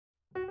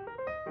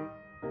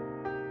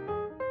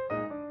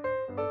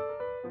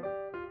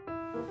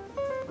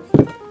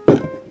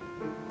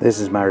This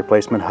is my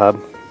replacement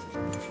hub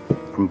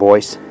from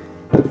Boyce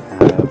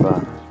out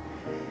of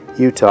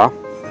Utah.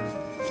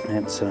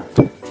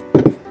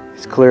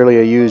 It's clearly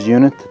a used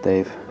unit that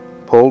they've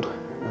pulled,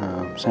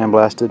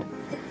 sandblasted,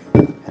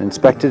 and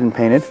inspected and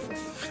painted.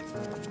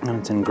 And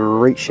it's in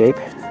great shape.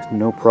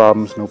 No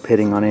problems, no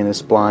pitting on any of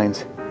the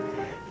splines,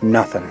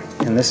 nothing.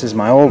 And this is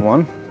my old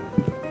one,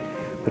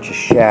 which is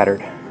shattered.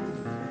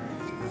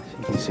 So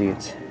you can see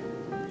it's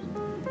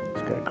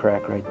got a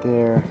crack right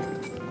there.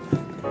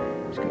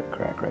 It's got a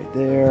crack right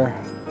there.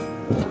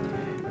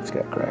 It's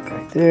got a crack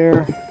right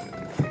there.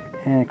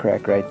 And a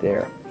crack right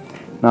there.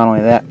 Not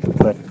only that,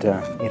 but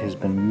it has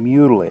been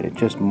mutilated,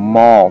 just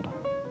mauled.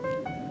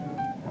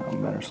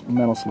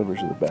 Metal slivers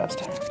are the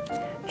best.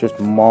 Just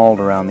mauled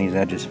around these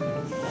edges.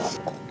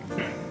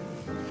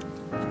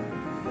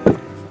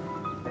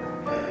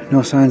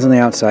 No signs on the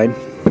outside,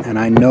 and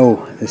I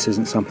know this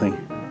isn't something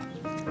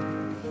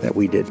that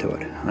we did to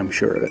it. I'm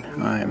sure of it.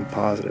 I am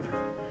positive.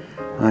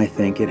 I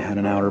think it had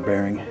an outer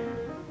bearing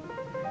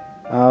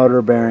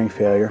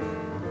failure,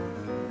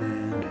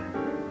 and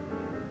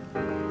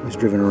was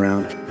driven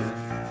around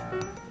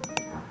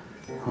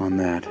on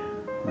that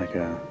like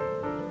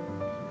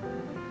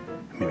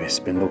maybe a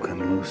spindle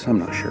coming loose. I'm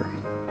not sure.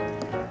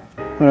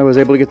 But I was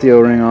able to get the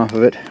O-ring off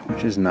of it,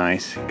 which is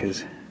nice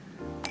because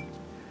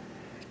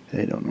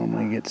they don't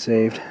normally get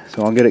saved.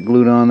 So I'll get it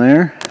glued on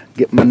there,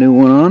 get my new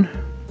one on,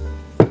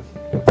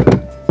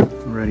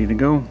 ready to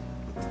go.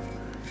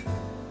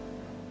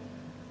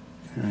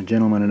 A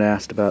gentleman had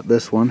asked about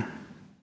this one.